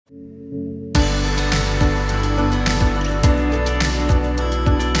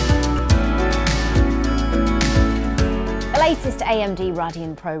latest AMD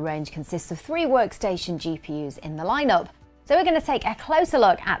Radeon Pro range consists of 3 workstation GPUs in the lineup. So we're going to take a closer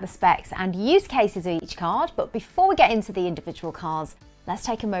look at the specs and use cases of each card, but before we get into the individual cards, let's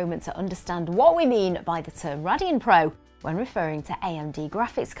take a moment to understand what we mean by the term Radeon Pro when referring to AMD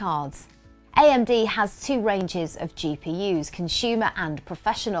graphics cards. AMD has 2 ranges of GPUs, consumer and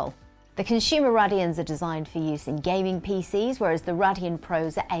professional. The consumer Radeons are designed for use in gaming PCs, whereas the Radeon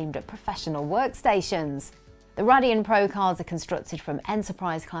Pros are aimed at professional workstations. The Radeon Pro cards are constructed from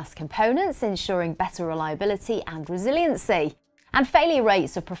enterprise-class components, ensuring better reliability and resiliency. And failure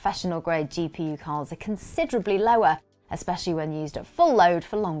rates of professional-grade GPU cards are considerably lower, especially when used at full load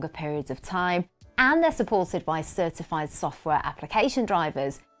for longer periods of time. And they're supported by certified software application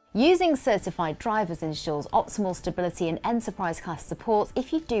drivers. Using certified drivers ensures optimal stability and enterprise-class support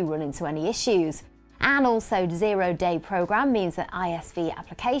if you do run into any issues. And also, zero-day program means that ISV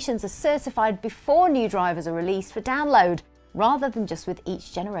applications are certified before new drivers are released for download, rather than just with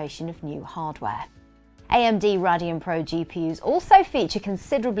each generation of new hardware. AMD Radeon Pro GPUs also feature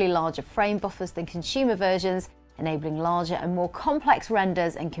considerably larger frame buffers than consumer versions, enabling larger and more complex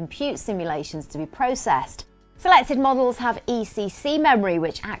renders and compute simulations to be processed. Selected models have ECC memory,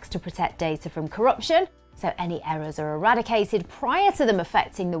 which acts to protect data from corruption, so any errors are eradicated prior to them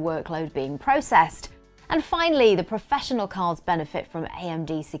affecting the workload being processed. And finally, the professional cards benefit from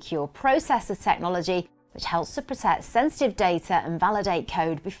AMD secure processor technology, which helps to protect sensitive data and validate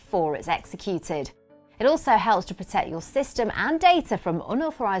code before it's executed. It also helps to protect your system and data from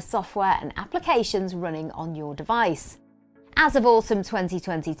unauthorized software and applications running on your device. As of autumn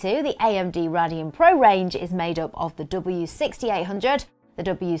 2022, the AMD Radeon Pro range is made up of the W6800, the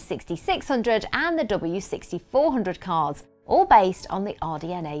W6600 and the W6400 cards, all based on the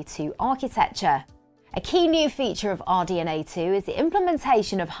RDNA 2 architecture. A key new feature of RDNA 2 is the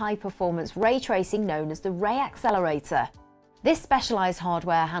implementation of high-performance ray tracing known as the Ray Accelerator. This specialized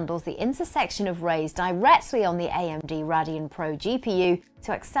hardware handles the intersection of rays directly on the AMD Radeon Pro GPU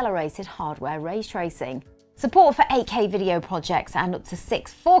to accelerated hardware ray tracing. Support for 8K video projects and up to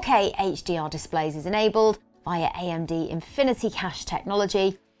 6 4K HDR displays is enabled via AMD Infinity Cache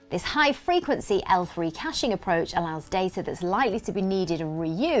technology. This high-frequency L3 caching approach allows data that's likely to be needed and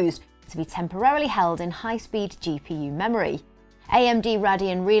reused to be temporarily held in high-speed GPU memory. AMD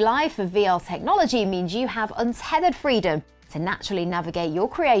Radeon Relive for VR technology means you have untethered freedom to naturally navigate your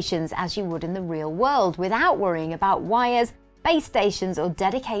creations as you would in the real world without worrying about wires, base stations or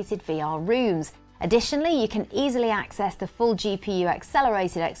dedicated VR rooms. Additionally, you can easily access the full GPU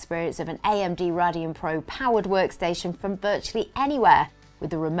accelerated experience of an AMD Radeon Pro powered workstation from virtually anywhere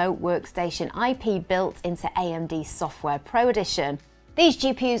with the remote workstation IP built into AMD Software Pro Edition. These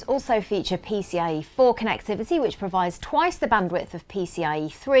GPUs also feature PCIe 4 connectivity, which provides twice the bandwidth of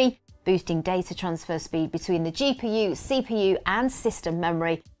PCIe 3, boosting data transfer speed between the GPU, CPU and system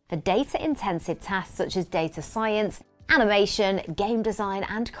memory for data-intensive tasks such as data science, animation, game design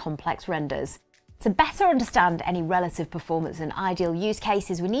and complex renders. To better understand any relative performance and ideal use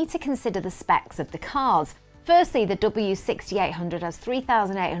cases, we need to consider the specs of the cards. Firstly, the W6800 has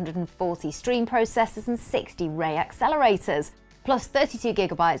 3,840 stream processors and 60 ray accelerators, plus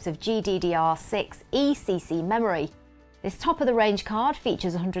 32GB of GDDR6 ECC memory. This top-of-the-range card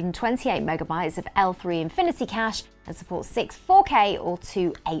features 128MB of L3 Infinity Cache and supports 6 4K or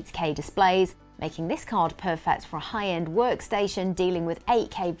 2 8K displays, making this card perfect for a high-end workstation dealing with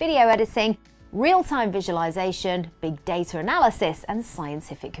 8K video editing, real-time visualization, big data analysis and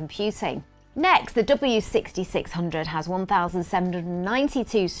scientific computing. Next, the W6600 has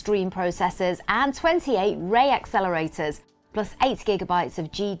 1,792 stream processors and 28 ray accelerators, plus 8GB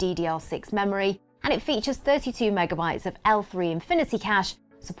of GDDR6 memory, and it features 32MB of L3 Infinity Cache,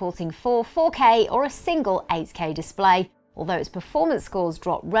 supporting 4 4K or a single 8K display. Although its performance scores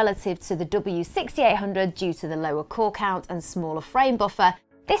drop relative to the W6800 due to the lower core count and smaller frame buffer,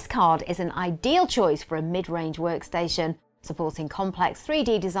 this card is an ideal choice for a mid-range workstation, supporting complex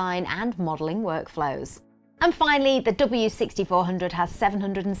 3D design and modeling workflows. And finally, the W6400 has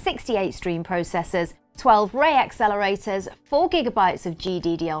 768 stream processors, 12 ray accelerators, 4GB of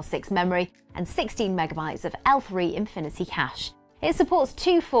GDDR6 memory, and 16MB of L3 Infinity Cache. It supports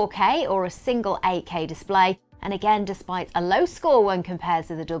 2 4K or a single 8K display, and again, despite a low score when compared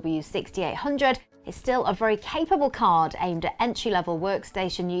to the W6800, it's still a very capable card aimed at entry-level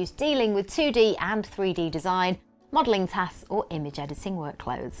workstation use dealing with 2D and 3D design, modeling tasks or image editing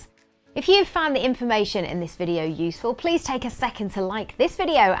workloads. If you've found the information in this video useful, please take a second to like this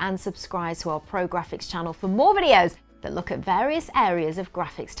video and subscribe to our Pro Graphics channel for more videos that look at various areas of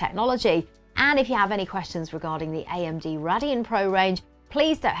graphics technology. And if you have any questions regarding the AMD Radeon Pro range,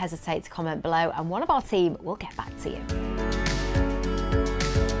 please don't hesitate to comment below and one of our team will get back to you.